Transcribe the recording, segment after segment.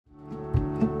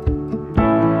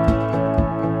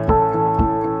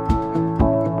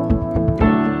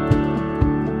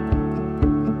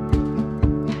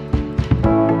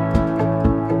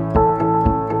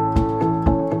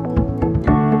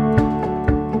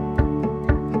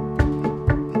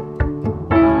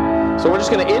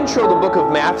just going to intro the book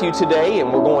of Matthew today,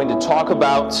 and we're going to talk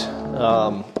about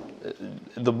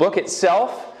the book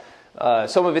itself,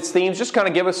 some of its themes, just kind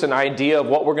of give us an idea of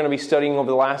what we're going to be studying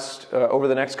over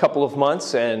the next couple of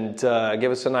months, and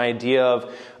give us an idea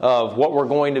of what we're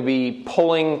going to be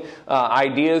pulling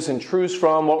ideas and truths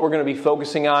from, what we're going to be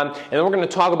focusing on. And then we're going to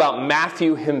talk about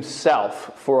Matthew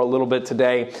himself for a little bit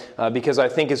today, because I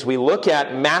think as we look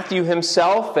at Matthew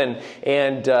himself and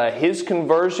his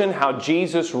conversion, how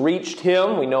Jesus reached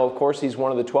him, we know, of course, he's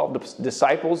one of the 12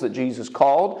 disciples that Jesus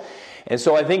called. And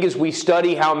so I think as we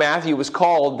study how Matthew was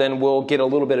called, then we'll get a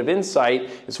little bit of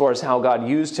insight as far as how God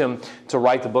used him to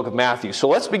write the book of Matthew. So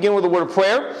let's begin with a word of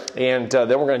prayer, and then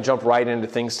we're going to jump right into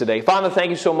things today. Father, thank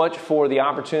you so much for the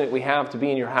opportunity we have to be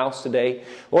in your house today.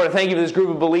 Lord, I thank you for this group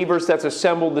of believers that's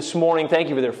assembled this morning. Thank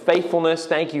you for their faithfulness.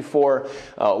 Thank you for,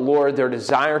 Lord, their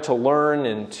desire to learn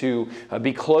and to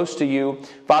be close to you.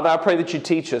 Father, I pray that you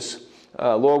teach us.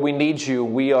 Lord, we need you.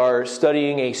 We are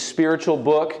studying a spiritual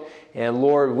book. And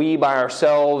Lord, we by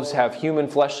ourselves have human,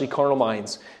 fleshly, carnal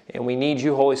minds. And we need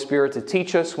you, Holy Spirit, to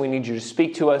teach us. We need you to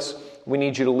speak to us. We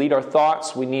need you to lead our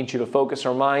thoughts. We need you to focus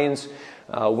our minds.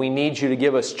 We need you to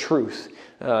give us truth.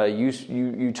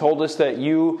 You told us that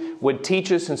you would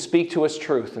teach us and speak to us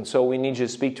truth. And so we need you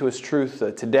to speak to us truth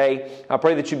today. I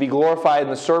pray that you be glorified in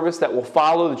the service that will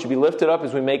follow, that you be lifted up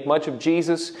as we make much of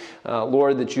Jesus.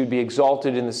 Lord, that you'd be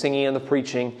exalted in the singing and the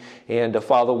preaching. And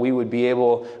Father, we would be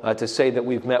able to say that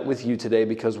we've met with you today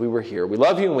because we were here. We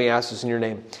love you and we ask this in your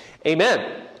name.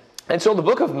 Amen. And so the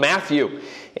book of Matthew,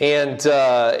 and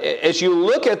as you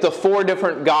look at the four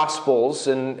different Gospels,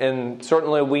 and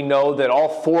certainly we know that all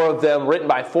four of them written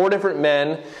by four different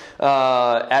men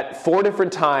at four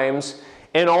different times,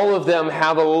 and all of them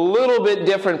have a little bit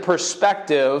different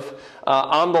perspective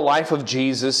on the life of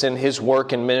Jesus and his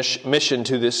work and mission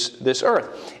to this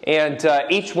earth. And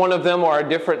each one of them are a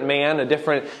different man,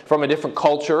 from a different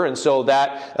culture, and so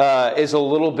that is a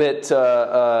little bit,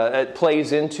 it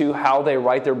plays into how they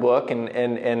write their book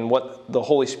and what the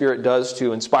Holy Spirit does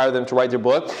to inspire them to write their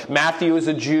book. Matthew is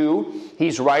a Jew.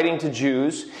 He's writing to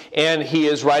Jews, and he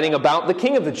is writing about the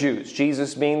King of the Jews,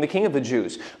 Jesus being the King of the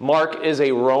Jews. Mark is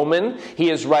a Roman.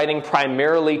 He is writing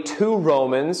primarily to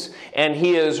Romans, and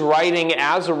he is writing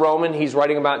as a Roman. He's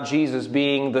writing about Jesus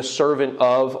being the servant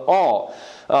of all.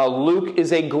 Luke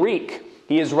is a Greek.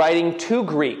 He is writing to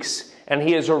Greeks. And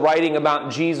he is writing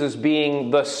about Jesus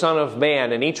being the Son of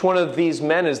Man. And each one of these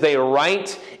men, as they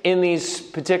write in these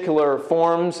particular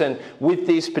forms and with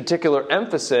these particular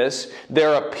emphasis,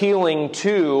 they're appealing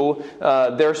to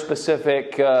their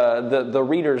specific, the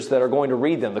readers that are going to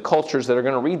read them, the cultures that are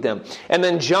going to read them. And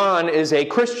then John is a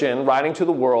Christian writing to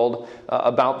the world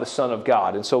about the Son of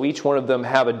God. And so each one of them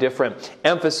have a different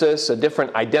emphasis, a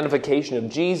different identification of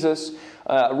Jesus,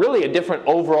 really a different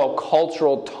overall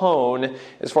cultural tone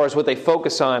as far as what they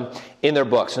focus on in their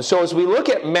books. And so as we look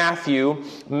at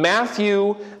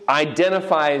Matthew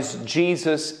identifies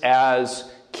Jesus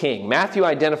as King. Matthew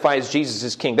identifies Jesus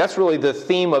as King. That's really the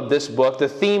theme of this book. The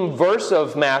theme verse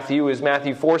of Matthew is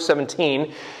Matthew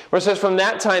 4:17, where it says, "From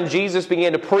that time Jesus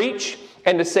began to preach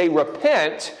and to say,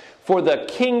 'Repent, for the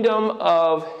kingdom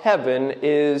of heaven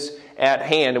is at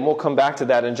hand.'" And we'll come back to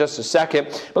that in just a second.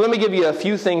 But let me give you a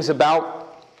few things about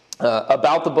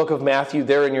the book of Matthew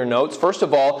there in your notes. First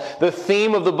of all, the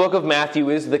theme of the book of Matthew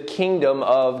is the kingdom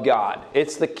of God.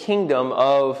 It's the kingdom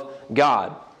of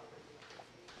God.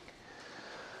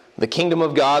 The kingdom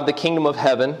of God, the kingdom of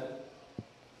heaven.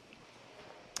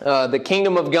 The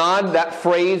kingdom of God, that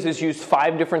phrase is used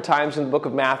 5 different times in the book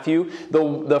of Matthew.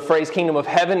 The phrase kingdom of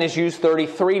heaven is used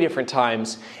 33 different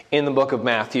times in the book of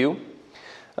Matthew.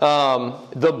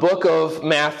 The book of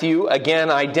Matthew,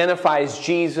 again, identifies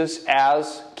Jesus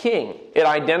as King. It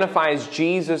identifies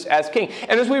Jesus as King.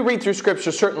 And as we read through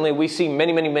Scripture, certainly we see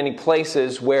many, many, many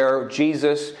places where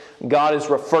Jesus, God, is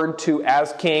referred to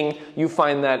as King. You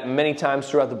find that many times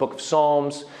throughout the book of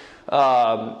Psalms.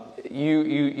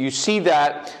 You see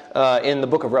that in the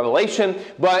book of Revelation,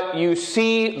 but you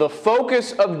see the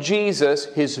focus of Jesus,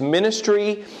 his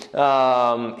ministry,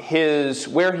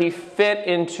 where he fit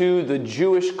into the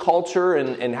Jewish culture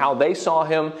and how they saw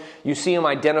him. You see him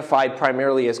identified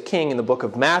primarily as king in the book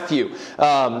of Matthew.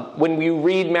 When we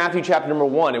read Matthew chapter number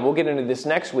 1, and we'll get into this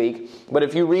next week, but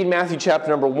if you read Matthew chapter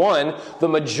number 1, the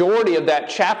majority of that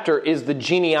chapter is the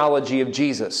genealogy of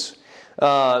Jesus.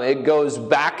 It goes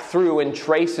back through and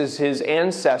traces his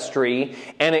ancestry,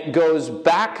 and it goes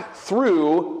back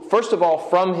through, first of all,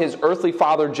 from his earthly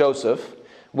father Joseph,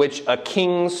 which a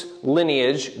king's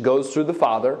lineage goes through the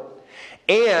father,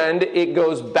 and it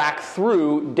goes back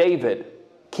through David.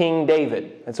 King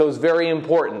David. And so it's very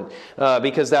important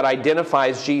because that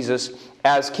identifies Jesus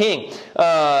as king.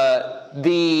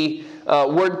 The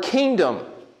word kingdom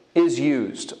is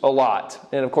used a lot.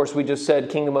 And of course, we just said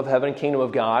kingdom of heaven, kingdom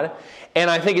of God. And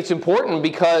I think it's important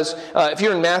because if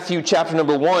you're in Matthew chapter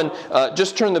number 1,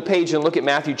 just turn the page and look at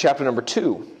Matthew chapter number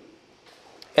 2.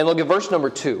 And look at verse number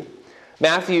 2.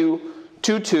 Matthew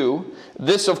 2:2.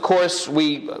 This, of course,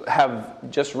 we have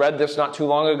just read this not too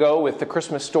long ago with the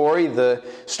Christmas story, the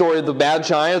story of the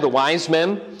Magi, the wise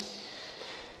men.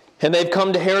 And they've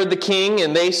come to Herod the king,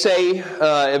 and they say,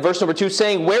 in verse number 2,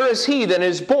 saying, "Where is he that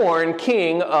is born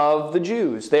King of the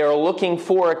Jews?" They are looking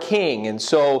for a king, and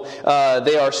so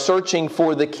they are searching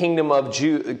for the King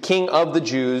of the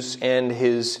Jews and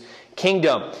his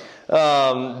kingdom.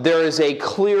 There is a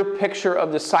clear picture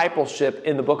of discipleship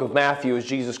in the book of Matthew as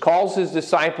Jesus calls his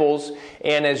disciples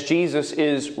and as Jesus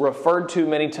is referred to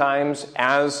many times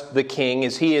as the king,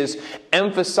 as he is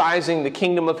emphasizing the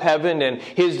kingdom of heaven and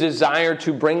his desire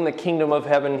to bring the kingdom of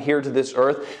heaven here to this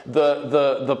earth,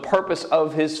 the purpose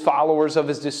of his followers, of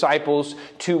his disciples,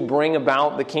 to bring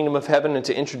about the kingdom of heaven and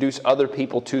to introduce other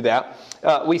people to that.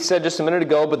 We said just a minute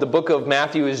ago, but the book of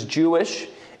Matthew is Jewish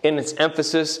in its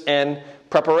emphasis and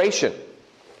preparation.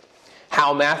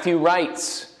 How Matthew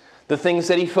writes, the things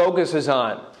that he focuses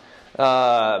on.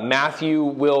 Matthew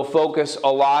will focus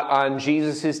a lot on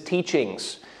Jesus'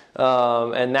 teachings,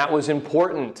 and that was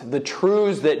important. The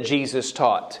truths that Jesus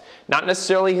taught. Not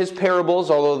necessarily his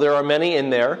parables, although there are many in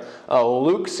there.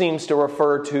 Luke seems to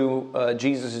refer to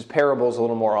Jesus' parables a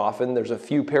little more often. There's a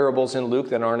few parables in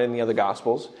Luke that aren't in the other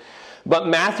Gospels. But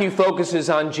Matthew focuses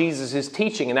on Jesus'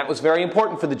 teaching, and that was very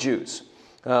important for the Jews.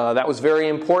 That was very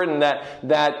important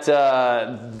that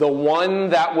the one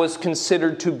that was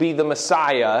considered to be the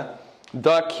Messiah,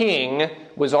 the king,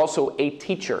 was also a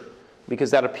teacher,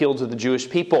 because that appealed to the Jewish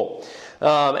people.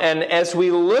 And as we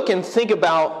look and think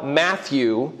about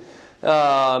Matthew,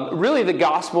 really the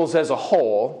Gospels as a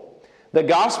whole, the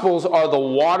Gospels are the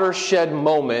watershed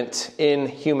moment in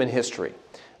human history,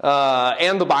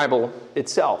 and the Bible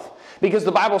itself. Because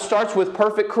the Bible starts with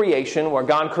perfect creation, where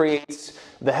God creates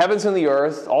the heavens and the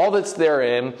earth, all that's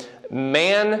therein,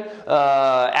 man,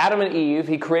 Adam and Eve,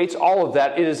 he creates all of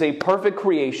that. It is a perfect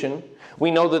creation. We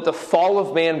know that the fall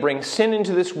of man brings sin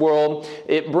into this world.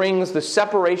 It brings the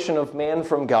separation of man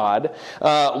from God.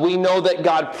 We know that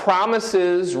God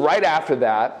promises right after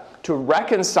that to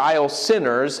reconcile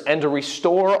sinners and to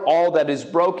restore all that is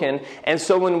broken. And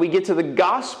so when we get to the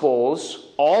Gospels,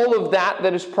 all of that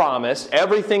is promised,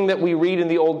 everything that we read in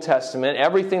the Old Testament,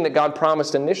 everything that God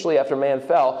promised initially after man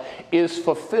fell, is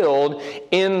fulfilled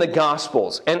in the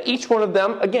Gospels. And each one of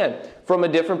them, again, from a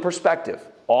different perspective.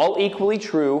 All equally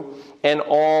true and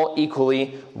all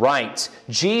equally right.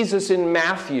 Jesus in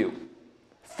Matthew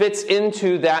fits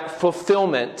into that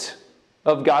fulfillment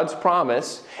of God's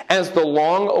promise as the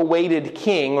long-awaited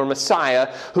king or Messiah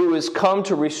who has come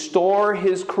to restore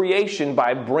his creation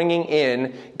by bringing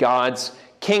in God's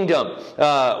kingdom.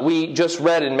 We just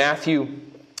read in Matthew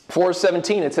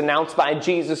 4:17, it's announced by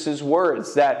Jesus'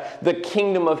 words that the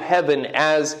kingdom of heaven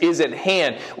is at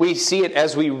hand. We see it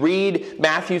as we read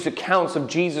Matthew's accounts of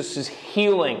Jesus'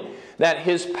 healing, that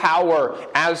his power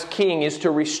as king is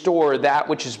to restore that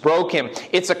which is broken.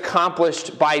 It's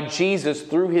accomplished by Jesus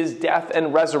through his death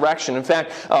and resurrection. In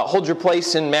fact, hold your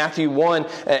place in Matthew 1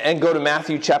 and go to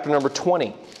Matthew chapter number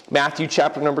 20. Matthew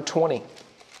chapter number 20.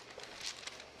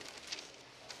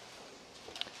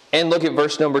 And look at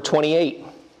verse number 28.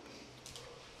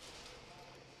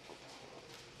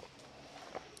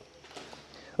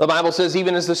 The Bible says,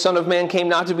 "Even as the Son of Man came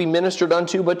not to be ministered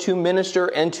unto, but to minister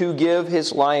and to give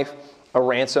his life a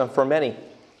ransom for many."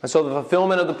 And so the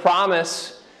fulfillment of the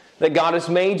promise that God has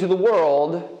made to the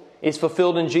world is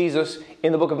fulfilled in Jesus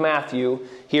in the book of Matthew.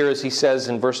 Here as he says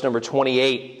in verse number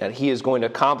 28, that he is going to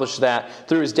accomplish that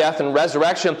through his death and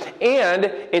resurrection.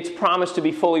 And it's promised to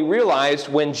be fully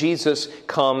realized when Jesus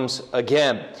comes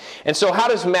again. And so how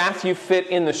does Matthew fit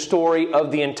in the story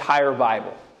of the entire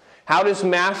Bible? How does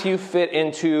Matthew fit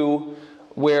into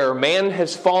where man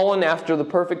has fallen after the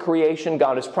perfect creation?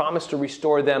 God has promised to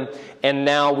restore them, and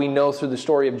now we know through the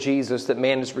story of Jesus that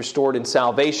man is restored in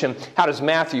salvation. How does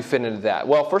Matthew fit into that?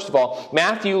 Well, first of all,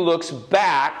 Matthew looks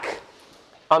back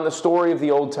on the story of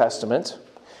the Old Testament,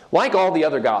 like all the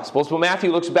other Gospels, but Matthew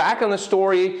looks back on the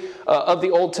story of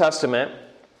the Old Testament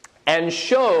and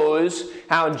shows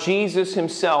how Jesus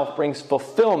himself brings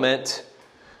fulfillment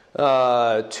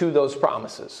to those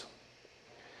promises.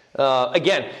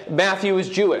 Again, Matthew is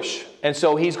Jewish, and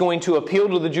so he's going to appeal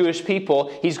to the Jewish people.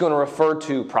 He's going to refer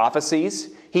to prophecies.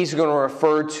 He's going to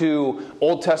refer to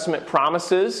Old Testament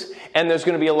promises, and there's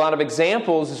going to be a lot of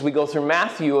examples as we go through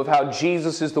Matthew of how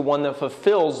Jesus is the one that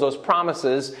fulfills those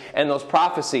promises and those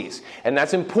prophecies. And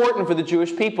that's important for the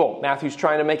Jewish people. Matthew's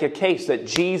trying to make a case that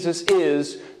Jesus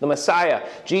is the Messiah.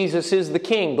 Jesus is the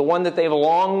King, the one that they've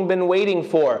long been waiting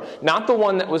for. Not the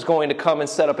one that was going to come and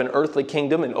set up an earthly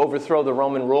kingdom and overthrow the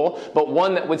Roman rule, but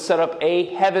one that would set up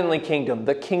a heavenly kingdom,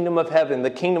 the kingdom of heaven, the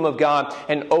kingdom of God,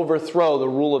 and overthrow the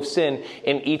rule of sin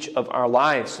in each of our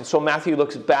lives. And so Matthew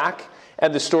looks back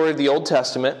at the story of the Old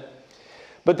Testament,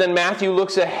 but then Matthew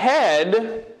looks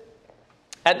ahead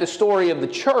at the story of the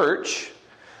church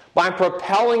by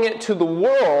propelling it to the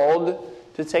world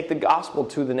to take the gospel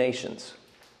to the nations.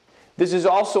 This is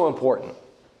also important.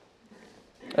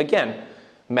 Again,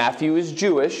 Matthew is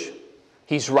Jewish.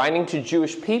 He's writing to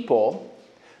Jewish people.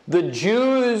 The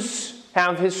Jews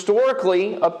have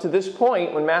historically, up to this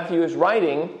point when Matthew is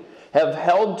writing, have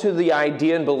held to the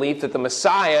idea and belief that the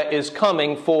Messiah is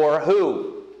coming for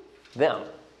who? Them.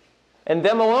 And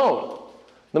them alone.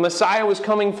 The Messiah was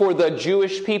coming for the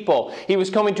Jewish people. He was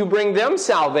coming to bring them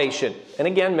salvation. And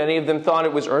again, many of them thought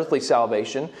it was earthly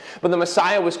salvation. But the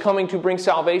Messiah was coming to bring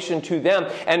salvation to them.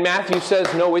 And Matthew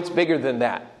says, no, it's bigger than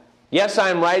that. Yes,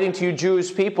 I'm writing to you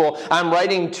Jewish people. I'm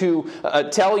writing to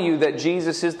tell you that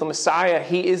Jesus is the Messiah.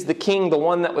 He is the King, the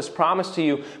one that was promised to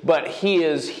you. But He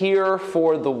is here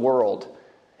for the world.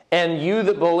 And you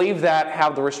that believe that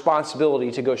have the responsibility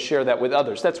to go share that with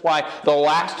others. That's why the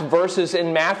last verses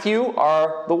in Matthew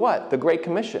are the what? The Great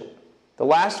Commission. The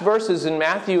last verses in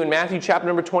Matthew chapter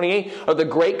number 28, are the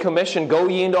Great Commission. Go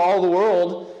ye into all the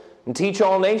world and teach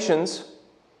all nations.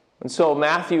 And so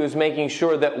Matthew is making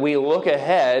sure that we look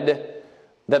ahead,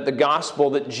 that the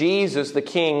gospel, that Jesus, the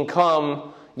King,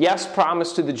 come, yes,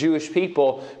 promised to the Jewish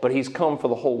people, but He's come for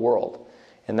the whole world.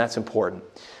 And that's important.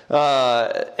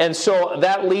 And so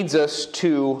that leads us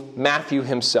to Matthew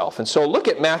himself. And so look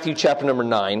at Matthew chapter number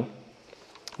 9.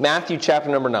 Matthew chapter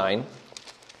number 9.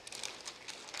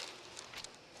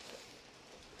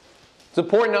 It's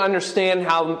important to understand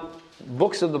how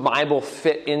books of the Bible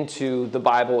fit into the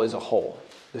Bible as a whole.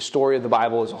 The story of the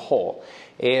Bible as a whole.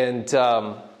 And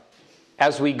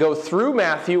as we go through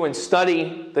Matthew and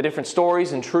study the different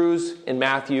stories and truths in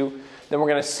Matthew, then we're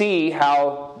going to see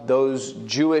how those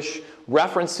Jewish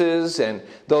references and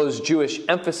those Jewish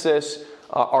emphasis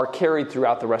are carried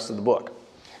throughout the rest of the book.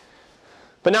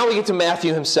 But now we get to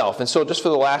Matthew himself. And so just for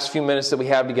the last few minutes that we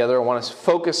have together, I want to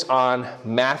focus on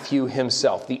Matthew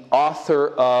himself, the author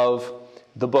of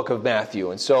the book of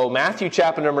Matthew. And so Matthew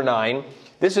chapter number 9,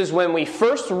 this is when we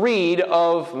first read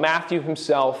of Matthew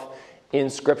himself in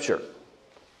Scripture.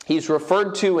 He's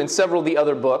referred to in several of the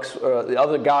other books, the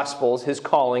other Gospels, his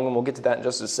calling, and we'll get to that in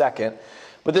just a second.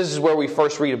 But this is where we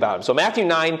first read about him. So Matthew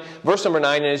 9, verse number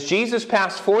 9, and as Jesus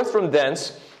passed forth from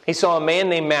thence, he saw a man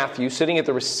named Matthew sitting at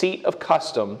the receipt of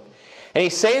custom, and he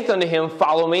saith unto him,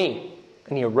 Follow me.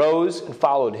 And he arose and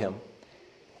followed him.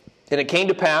 And it came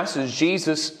to pass, as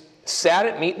Jesus sat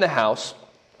at meat in the house,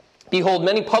 behold,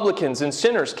 many publicans and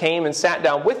sinners came and sat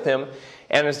down with him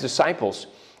and his disciples.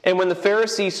 And when the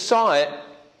Pharisees saw it,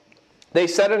 they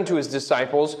said unto his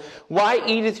disciples, Why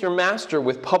eateth your master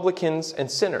with publicans and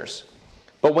sinners?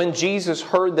 But when Jesus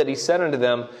heard that, he said unto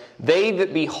them, They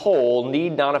that be whole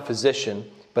need not a physician,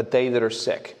 but they that are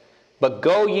sick. But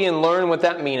go ye and learn what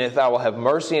that meaneth, I will have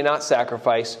mercy and not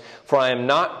sacrifice, for I am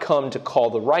not come to call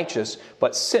the righteous,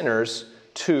 but sinners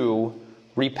to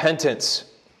repentance.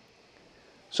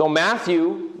 So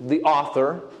Matthew, the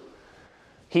author,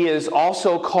 he is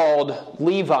also called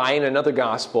Levi in another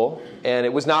gospel, and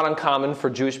it was not uncommon for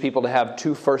Jewish people to have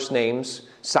two first names,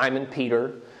 Simon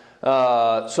Peter.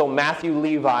 So Matthew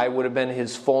Levi would have been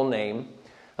his full name.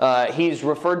 He's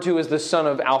referred to as the son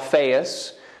of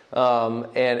Alphaeus.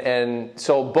 And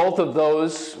so both of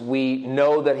those, we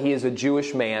know that he is a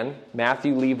Jewish man.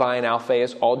 Matthew, Levi, and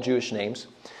Alphaeus, all Jewish names.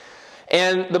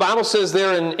 And the Bible says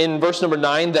there in verse number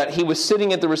 9 that he was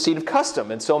sitting at the receipt of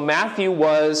custom. And so Matthew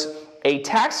was a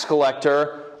tax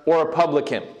collector or a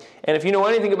publican. And if you know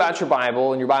anything about your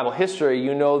Bible and your Bible history,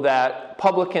 you know that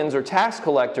publicans or tax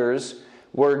collectors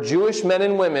were Jewish men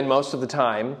and women most of the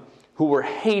time who were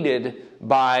hated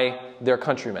by their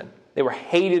countrymen. They were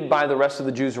hated by the rest of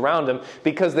the Jews around them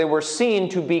because they were seen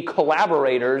to be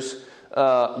collaborators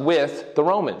with the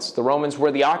Romans. The Romans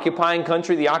were the occupying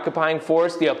country, the occupying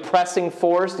force, the oppressing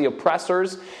force, the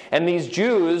oppressors. And these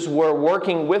Jews were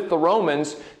working with the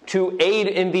Romans to aid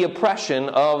in the oppression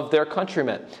of their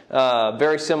countrymen.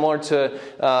 Very similar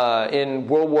to in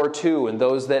World War II and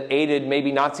those that aided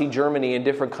maybe Nazi Germany in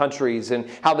different countries and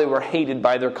how they were hated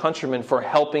by their countrymen for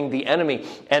helping the enemy.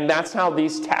 And that's how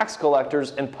these tax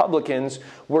collectors and publicans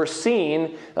were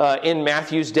seen in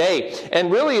Matthew's day.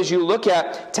 And really, as you look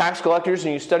at tax collectors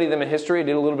and you study them in history, I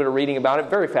did a little bit of reading about it,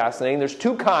 very fascinating. There's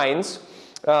two kinds.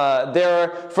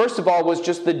 There, first of all, was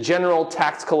just the general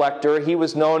tax collector. He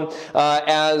was known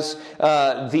as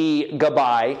the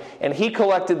Gabai, and he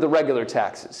collected the regular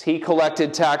taxes. He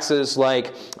collected taxes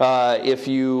like if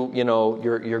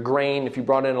your grain, if you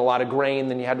brought in a lot of grain,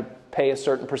 then you had to pay a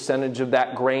certain percentage of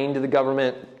that grain to the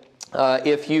government.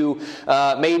 If you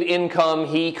made income,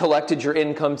 he collected your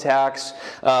income tax.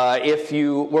 If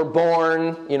you were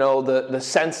born, the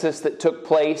census that took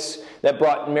place that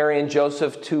brought Mary and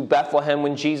Joseph to Bethlehem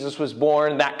when Jesus was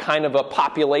born, that kind of a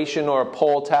population or a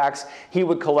poll tax, he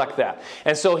would collect that.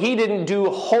 And so he didn't do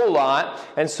a whole lot,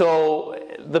 and so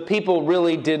the people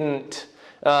really didn't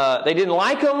they didn't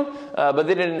like him, but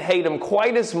they didn't hate him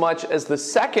quite as much as the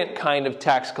second kind of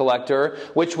tax collector,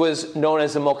 which was known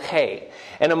as a mochei.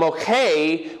 And a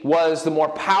mochei was the more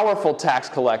powerful tax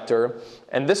collector,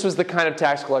 and this was the kind of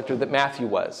tax collector that Matthew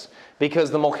was.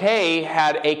 Because the mochei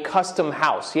had a custom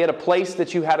house. He had a place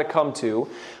that you had to come to,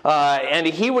 and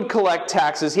he would collect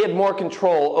taxes. He had more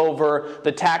control over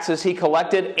the taxes he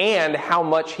collected and how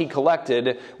much he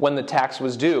collected when the tax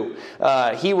was due.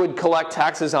 He would collect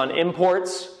taxes on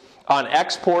imports, on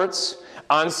exports,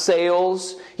 on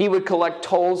sales. He would collect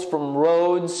tolls from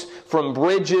roads, from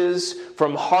bridges,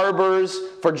 from harbors,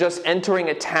 for just entering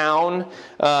a town.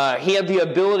 He had the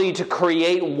ability to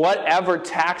create whatever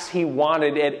tax he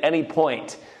wanted at any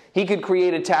point. He could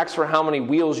create a tax for how many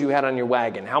wheels you had on your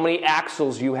wagon, how many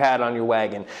axles you had on your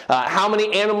wagon, how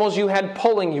many animals you had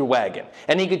pulling your wagon.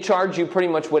 And he could charge you pretty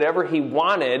much whatever he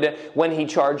wanted when he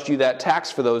charged you that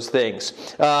tax for those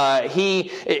things.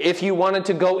 If you wanted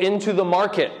to go into the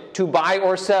market to buy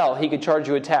or sell, he could charge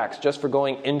you a tax just for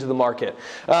going into the market.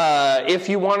 If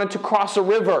you wanted to cross a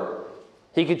river,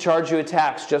 he could charge you a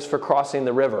tax just for crossing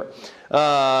the river.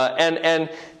 And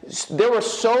there were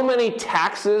so many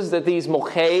taxes that these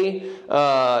mochei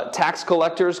tax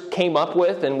collectors came up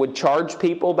with and would charge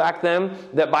people back then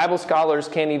that Bible scholars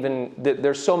can't even,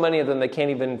 there's so many of them they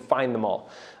can't even find them all.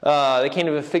 They can't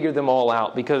even figure them all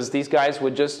out because these guys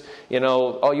would just,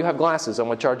 oh, you have glasses, I'm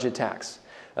going to charge you a tax.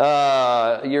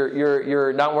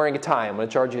 You're not wearing a tie, I'm going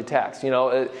to charge you a tax.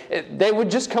 They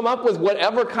would just come up with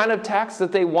whatever kind of tax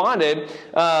that they wanted,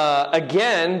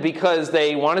 again, because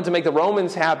they wanted to make the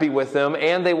Romans happy with them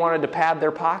and they wanted to pad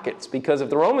their pockets. Because if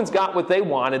the Romans got what they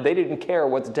wanted, they didn't care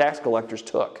what the tax collectors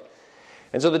took.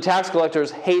 And so the tax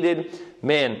collectors hated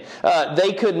men.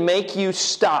 They could make you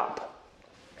stop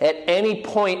at any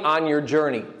point on your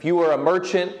journey. If you were a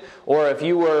merchant or if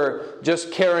you were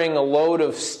just carrying a load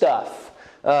of stuff,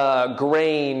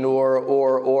 grain or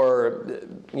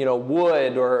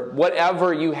wood or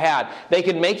whatever you had. They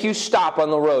could make you stop on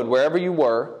the road wherever you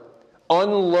were,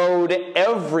 unload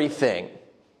everything,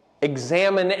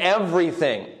 examine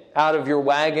everything out of your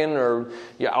wagon or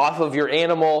off of your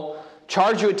animal,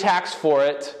 charge you a tax for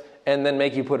it, and then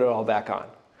make you put it all back on.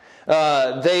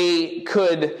 They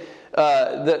could,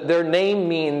 their name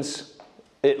means,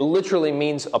 it literally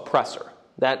means oppressor.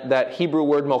 That Hebrew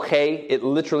word mochei, it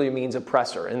literally means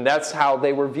oppressor. And that's how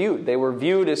they were viewed. They were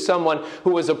viewed as someone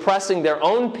who was oppressing their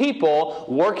own people,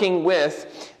 working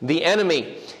with the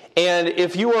enemy. And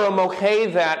if you were a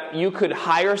mochei that you could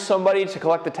hire somebody to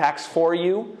collect the tax for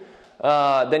you,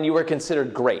 then you were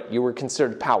considered great. You were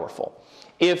considered powerful.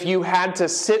 If you had to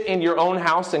sit in your own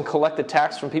house and collect the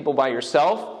tax from people by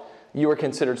yourself, you were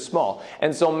considered small.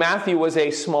 And so Matthew was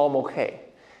a small mochei.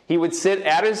 He would sit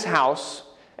at his house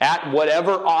at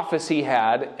whatever office he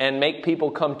had and make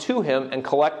people come to him and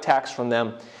collect tax from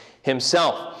them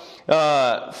himself.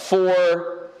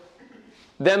 For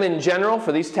them in general,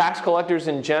 for these tax collectors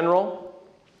in general,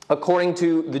 according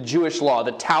to the Jewish law,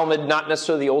 the Talmud, not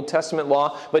necessarily the Old Testament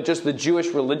law, but just the Jewish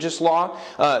religious law,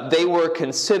 they were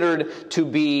considered to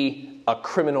be a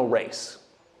criminal race.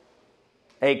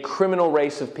 A criminal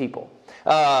race of people.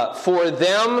 For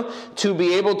them to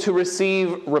be able to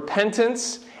receive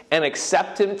repentance and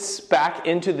acceptance back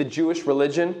into the Jewish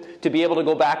religion, to be able to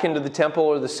go back into the temple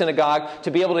or the synagogue,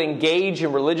 to be able to engage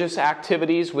in religious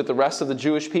activities with the rest of the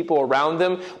Jewish people around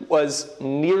them was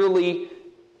nearly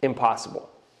impossible.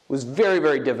 It was very,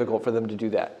 very difficult for them to do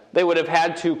that. They would have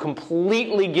had to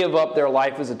completely give up their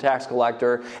life as a tax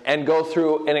collector and go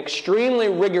through an extremely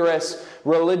rigorous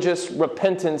religious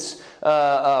repentance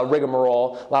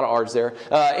rigmarole, a lot of R's there,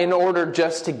 in order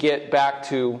just to get back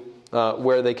to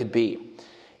where they could be.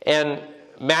 And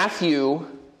Matthew,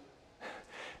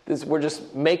 we're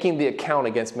just making the account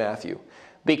against Matthew.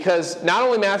 Because not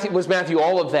only was Matthew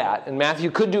all of that, and Matthew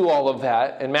could do all of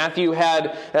that, and Matthew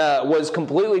was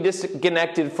completely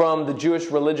disconnected from the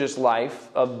Jewish religious life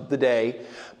of the day,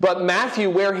 but Matthew,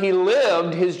 where he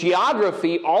lived, his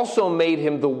geography also made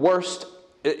him the worst.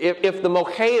 If the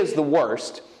Moche is the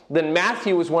worst, then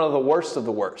Matthew is one of the worst of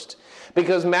the worst.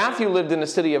 Because Matthew lived in the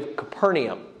city of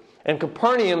Capernaum. And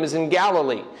Capernaum is in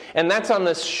Galilee. And that's on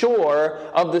the shore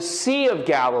of the Sea of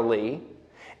Galilee.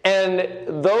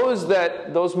 And those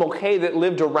Moche that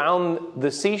lived around the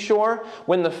seashore,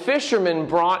 when the fishermen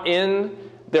brought in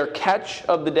their catch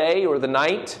of the day or the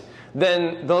night,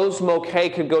 then those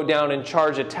Moche could go down and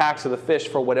charge a tax of the fish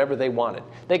for whatever they wanted.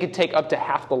 They could take up to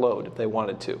half the load if they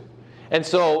wanted to. And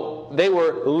so they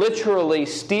were literally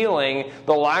stealing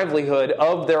the livelihood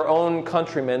of their own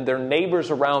countrymen, their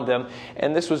neighbors around them,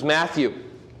 and this was Matthew.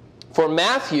 For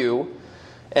Matthew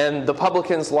and the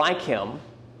publicans like him,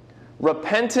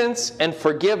 repentance and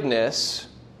forgiveness,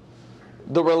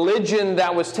 the religion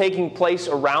that was taking place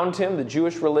around him, the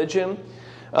Jewish religion,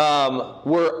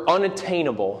 were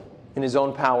unattainable in his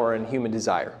own power and human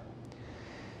desire.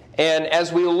 And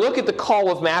as we look at the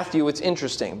call of Matthew, it's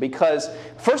interesting because,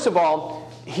 first of all,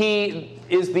 he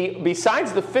is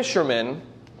besides the fishermen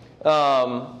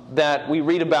that we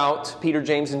read about, Peter,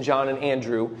 James, and John, and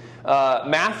Andrew,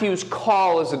 Matthew's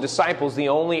call as a disciple is the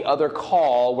only other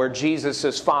call where Jesus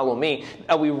says, "Follow me,"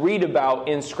 that we read about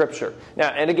in Scripture. Now,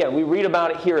 and again, we read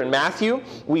about it here in Matthew,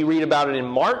 we read about it in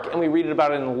Mark, and we read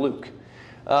about it in Luke.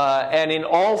 And in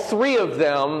all three of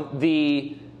them,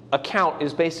 the account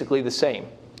is basically the same.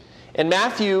 And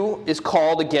Matthew is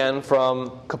called again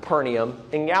from Capernaum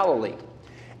in Galilee.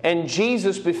 And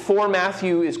Jesus, before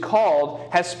Matthew is called,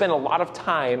 has spent a lot of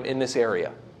time in this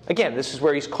area. Again, this is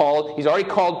where he's called. He's already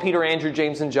called Peter, Andrew,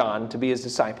 James, and John to be his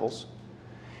disciples.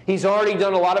 He's already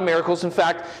done a lot of miracles. In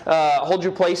fact, hold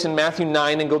your place in Matthew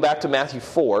 9 and go back to Matthew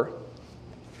 4.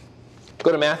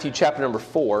 Go to Matthew chapter number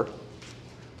 4.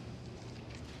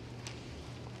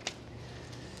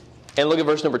 And look at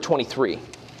verse number 23.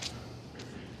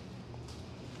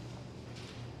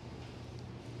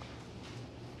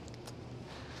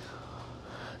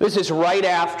 This is right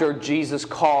after Jesus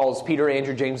calls Peter,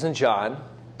 Andrew, James, and John,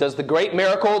 does the great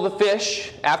miracle of the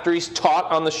fish. After he's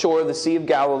taught on the shore of the Sea of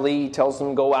Galilee, he tells them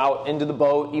to go out into the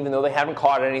boat, even though they haven't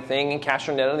caught anything, and cast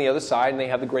their net on the other side, and they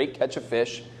have the great catch of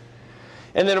fish.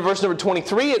 And then in verse number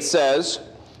 23 it says,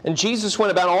 "And Jesus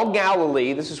went about all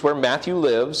Galilee," this is where Matthew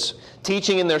lives,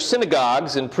 "teaching in their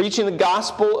synagogues and preaching the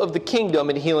gospel of the kingdom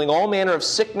and healing all manner of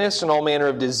sickness and all manner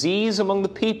of disease among the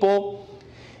people.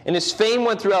 And his fame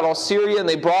went throughout all Syria, and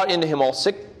they brought into him all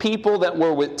sick people that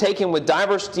were taken with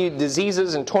diverse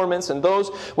diseases and torments, and those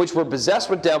which were possessed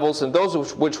with devils, and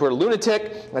those which were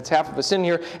lunatic," that's half of us in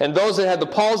here, "and those that had the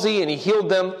palsy, and he healed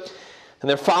them. And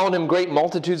there followed him great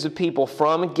multitudes of people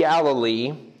from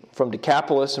Galilee, from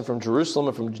Decapolis, and from Jerusalem,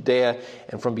 and from Judea,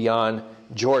 and from beyond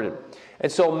Jordan."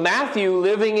 And so Matthew,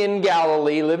 living in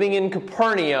Galilee, living in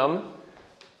Capernaum,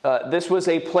 this was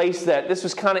a place this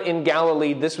was kind of in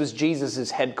Galilee. This was Jesus'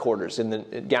 headquarters.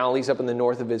 Galilee's up in the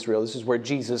north of Israel. This is where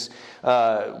Jesus,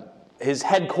 his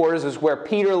headquarters is where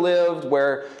Peter lived,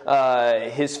 where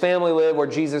his family lived, where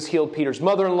Jesus healed Peter's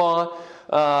mother-in-law.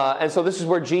 And so this is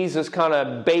where Jesus kind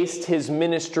of based his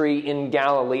ministry in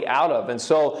Galilee out of. And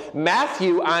so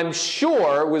Matthew, I'm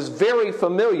sure, was very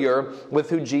familiar with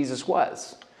who Jesus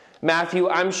was. Matthew,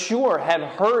 I'm sure, had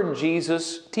heard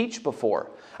Jesus teach before.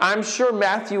 I'm sure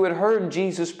Matthew had heard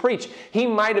Jesus preach. He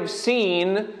might have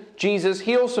seen Jesus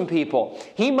heal some people.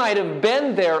 He might have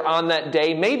been there on that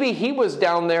day. Maybe he was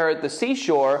down there at the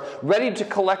seashore ready to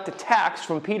collect a tax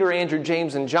from Peter, Andrew,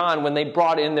 James, and John when they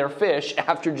brought in their fish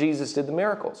after Jesus did the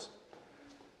miracles.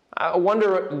 I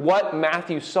wonder what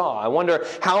Matthew saw. I wonder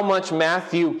how much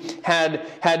Matthew had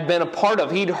been a part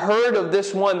of. He'd heard of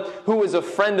this one who was a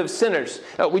friend of sinners.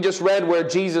 We just read where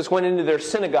Jesus went into their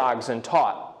synagogues and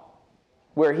taught,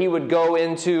 where he would go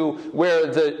into where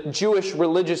the Jewish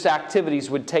religious activities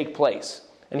would take place.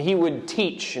 And he would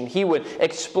teach, and he would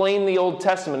explain the Old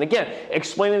Testament. Again,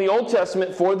 explaining the Old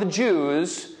Testament for the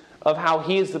Jews of how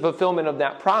he is the fulfillment of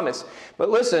that promise. But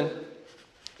listen,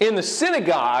 in the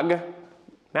synagogue,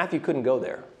 Matthew couldn't go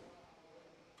there.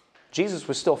 Jesus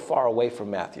was still far away from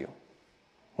Matthew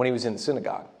when he was in the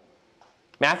synagogue.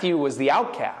 Matthew was the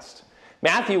outcast.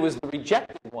 Matthew was the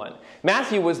rejected one.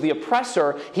 Matthew was the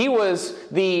oppressor. He was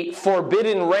the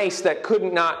forbidden race that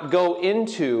could not go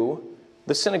into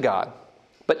the synagogue.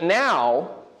 But now,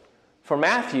 for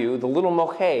Matthew, the little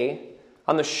Moche,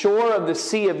 on the shore of the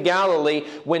Sea of Galilee,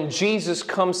 when Jesus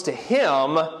comes to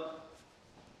him,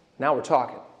 now we're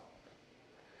talking.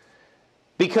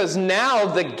 Because now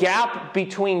the gap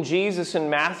between Jesus and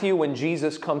Matthew when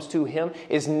Jesus comes to him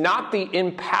is not the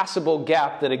impassable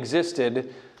gap that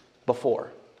existed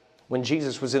before, when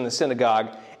Jesus was in the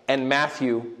synagogue and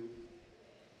Matthew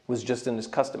was just in his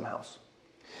custom house.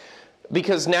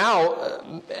 Because now,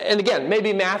 and again,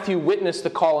 maybe Matthew witnessed the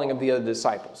calling of the other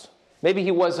disciples. Maybe he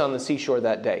was on the seashore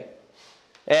that day.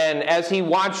 And as he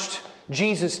watched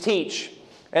Jesus teach,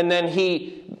 and then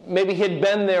maybe he'd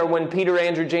been there when Peter,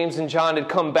 Andrew, James, and John had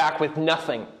come back with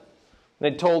nothing.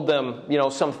 They'd told them,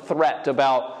 some threat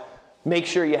about make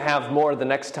sure you have more the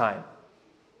next time.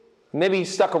 Maybe he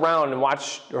stuck around and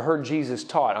watched or heard Jesus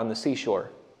taught on the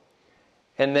seashore.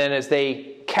 And then as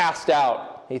they cast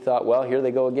out, he thought, well, here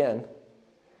they go again.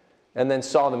 And then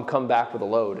saw them come back with a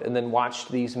load. And then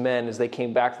watched these men as they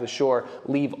came back to the shore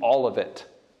leave all of it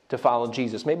to follow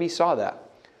Jesus. Maybe he saw that.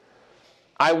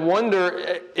 I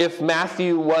wonder if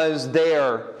Matthew was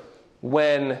there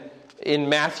when in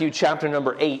Matthew chapter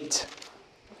number 8.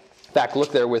 In fact,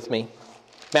 look there with me.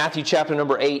 Matthew chapter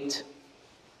number 8.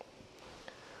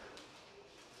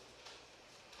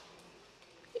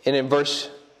 And in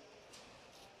verse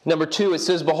number 2, it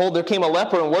says, Behold, there came a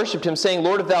leper and worshipped him, saying,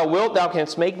 Lord, if thou wilt, thou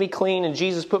canst make me clean. And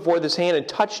Jesus put forth his hand and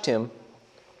touched him,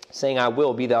 saying, I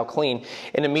will, be thou clean.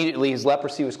 And immediately his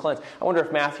leprosy was cleansed. I wonder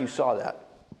if Matthew saw that.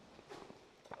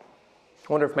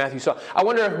 I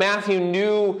wonder if Matthew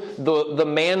knew the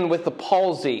man with the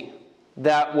palsy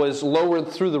that was lowered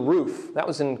through the roof. That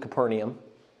was in Capernaum.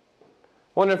 I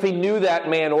wonder if he knew that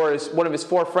man or one of his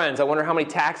 4 friends. I wonder how many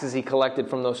taxes he collected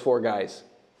from those 4 guys.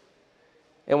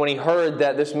 And when he heard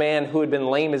that this man who had been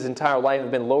lame his entire life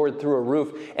had been lowered through a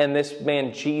roof, and this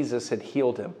man Jesus had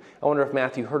healed him. I wonder if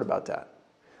Matthew heard about that.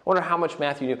 I wonder how much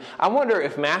Matthew knew. I wonder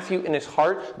if Matthew in his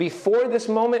heart, before this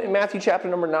moment in Matthew chapter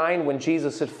number 9, when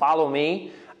Jesus said, follow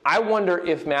me, I wonder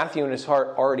if Matthew in his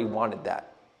heart already wanted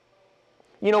that.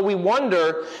 We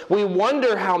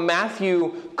wonder how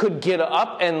Matthew could get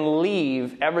up and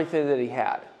leave everything that he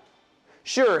had.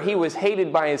 Sure, he was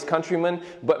hated by his countrymen,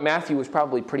 but Matthew was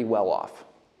probably pretty well off.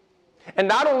 And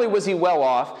not only was he well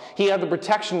off, he had the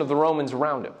protection of the Romans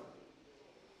around him.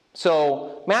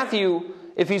 So Matthew,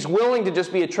 if he's willing to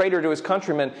just be a traitor to his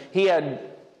countrymen, he had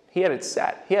it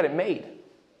set. He had it made.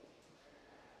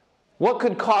 What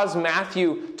could cause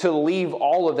Matthew to leave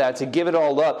all of that, to give it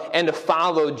all up, and to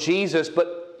follow Jesus?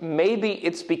 But maybe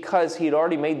it's because he had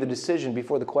already made the decision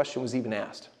before the question was even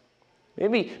asked.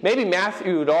 Maybe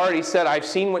Matthew had already said, I've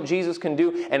seen what Jesus can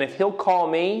do, and if he'll call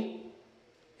me,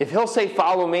 if he'll say,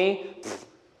 follow me,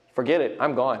 forget it,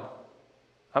 I'm gone.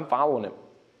 I'm following him.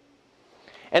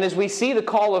 And as we see the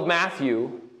call of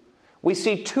Matthew, we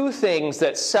see 2 things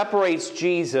that separates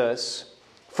Jesus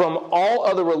from all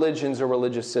other religions or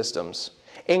religious systems,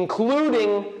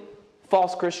 including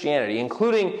false Christianity,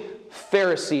 including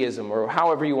Phariseeism, or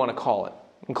however you want to call it,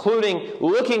 including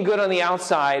looking good on the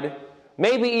outside,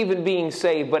 maybe even being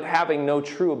saved, but having no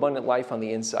true abundant life on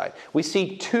the inside. We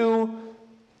see two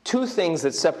things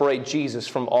that separate Jesus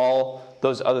from all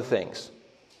those other things.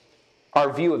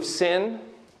 Our view of sin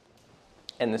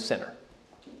and the sinner.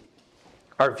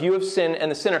 Our view of sin and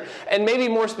the sinner. And maybe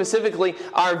more specifically,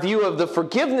 our view of the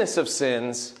forgiveness of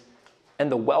sins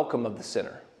and the welcome of the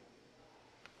sinner.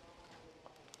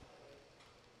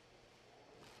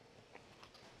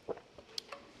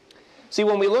 See,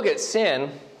 when we look at sin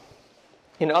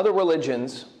in other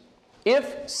religions,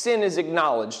 if sin is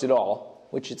acknowledged at all,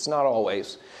 which it's not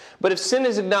always, but if sin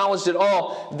is acknowledged at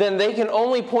all, then they can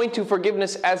only point to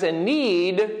forgiveness as a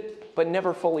need, but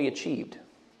never fully achieved.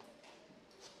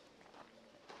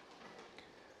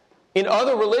 In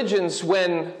other religions,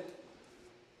 when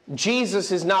Jesus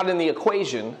is not in the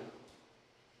equation,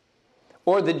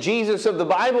 or the Jesus of the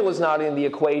Bible is not in the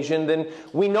equation, then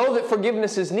we know that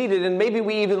forgiveness is needed, and maybe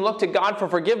we even look to God for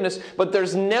forgiveness, but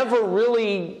that's never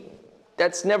really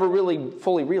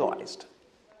fully realized.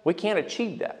 We can't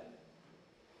achieve that.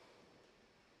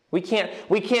 We can't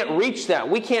reach that.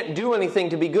 We can't do anything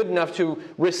to be good enough to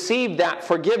receive that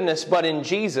forgiveness, but in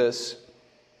Jesus,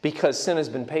 because sin has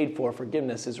been paid for,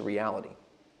 forgiveness is a reality.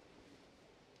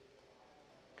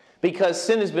 Because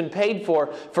sin has been paid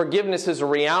for, forgiveness is a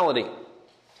reality.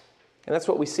 And that's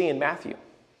what we see in Matthew.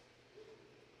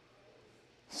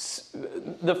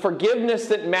 The forgiveness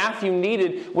that Matthew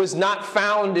needed was not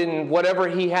found in whatever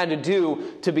he had to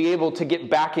do to be able to get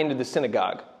back into the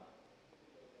synagogue.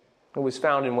 It was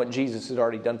found in what Jesus had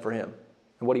already done for him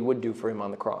and what he would do for him on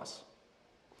the cross.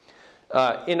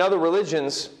 In other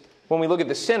religions, when we look at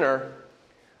the sinner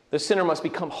must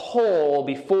become whole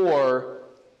before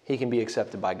he can be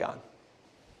accepted by God.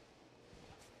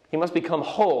 He must become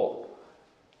whole.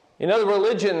 In other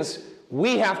religions,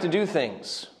 we have to do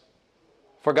things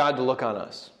for God to look on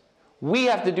us. We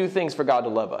have to do things for God to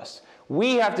love us.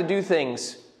 We have to do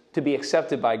things to be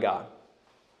accepted by God,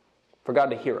 for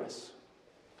God to hear us.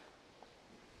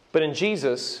 But in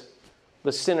Jesus,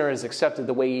 the sinner is accepted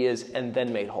the way he is and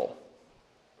then made whole.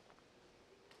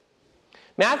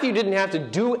 Matthew didn't have to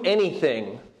do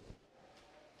anything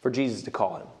for Jesus to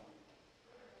call him.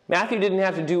 Matthew didn't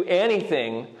have to do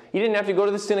anything. He didn't have to go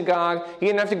to the synagogue. He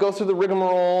didn't have to go through the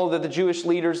rigmarole that the Jewish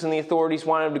leaders and the authorities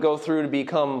wanted him to go through to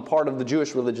become part of the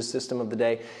Jewish religious system of the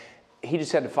day. He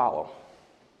just had to follow.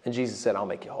 And Jesus said, I'll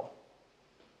make you whole.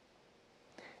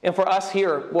 And for us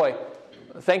here, boy,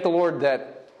 thank the Lord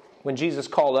that when Jesus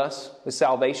called us with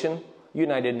salvation, you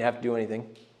and I didn't have to do anything.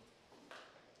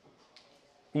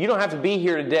 You don't have to be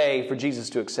here today for Jesus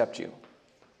to accept you.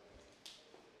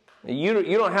 You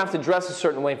don't have to dress a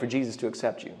certain way for Jesus to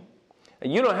accept you.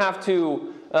 You don't have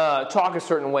to talk a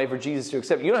certain way for Jesus to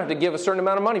accept you. You don't have to give a certain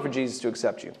amount of money for Jesus to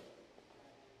accept you.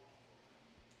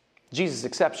 Jesus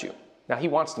accepts you. Now, he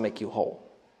wants to make you whole.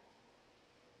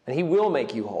 And he will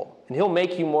make you whole. And he'll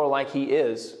make you more like he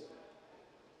is.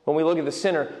 When we look at the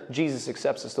sinner, Jesus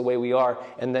accepts us the way we are,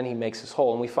 and then he makes us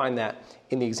whole. And we find that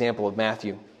in the example of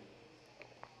Matthew.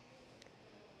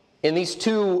 In these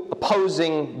two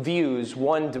opposing views,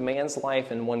 one demands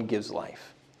life and one gives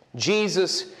life.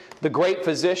 Jesus, the great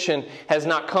physician, has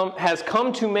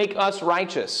come to make us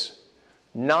righteous,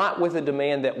 not with a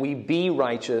demand that we be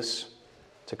righteous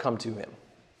to come to him.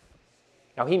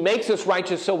 Now, he makes us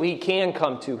righteous so we can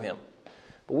come to him,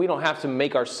 but we don't have to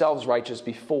make ourselves righteous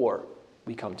before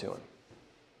we come to him.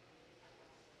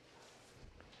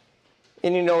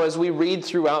 And you know, as we read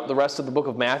throughout the rest of the book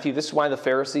of Matthew, this is why the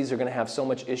Pharisees are going to have so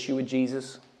much issue with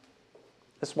Jesus.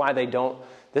 This is why they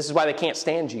can't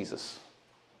stand Jesus.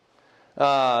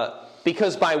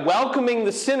 Because by welcoming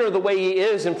the sinner the way he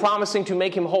is and promising to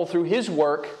make him whole through his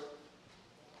work,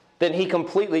 then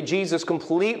Jesus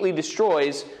completely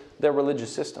destroys their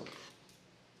religious system.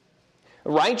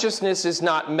 Righteousness is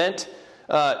not meant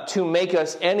to make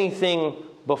us anything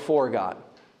before God.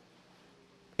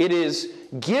 It is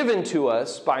given to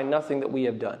us by nothing that we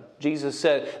have done.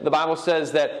 The Bible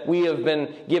says that we have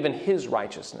been given his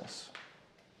righteousness.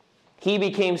 He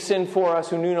became sin for us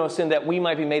who knew no sin, that we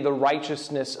might be made the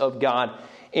righteousness of God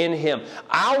in him.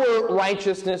 Our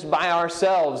righteousness by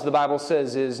ourselves, the Bible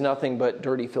says, is nothing but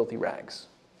dirty, filthy rags.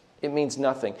 It means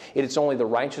nothing. It is only the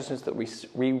righteousness that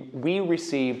we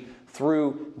receive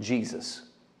through Jesus.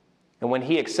 And when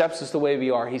he accepts us the way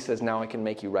we are, he says, now I can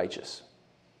make you righteous.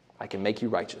 I can make you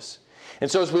righteous.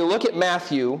 And so as we look at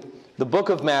Matthew, the book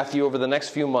of Matthew over the next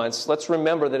few months, let's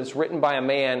remember that it's written by a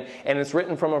man, and it's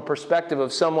written from a perspective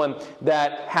of someone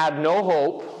that had no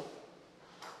hope,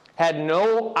 had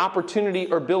no opportunity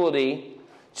or ability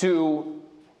to,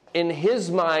 in his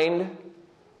mind,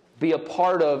 be a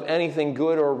part of anything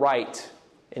good or right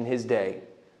in his day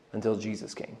until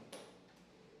Jesus came.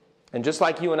 And just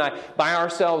like you and I, by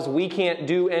ourselves, we can't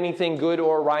do anything good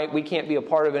or right. We can't be a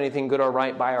part of anything good or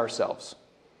right by ourselves.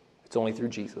 It's only through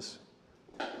Jesus,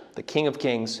 the King of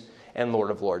Kings and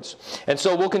Lord of Lords. And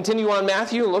so we'll continue on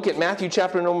Matthew. Look at Matthew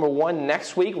chapter number 1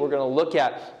 next week. We're going to look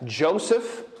at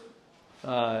Joseph.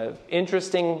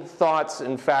 Interesting thoughts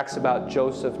and facts about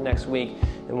Joseph next week.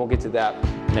 And we'll get to that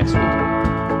next week.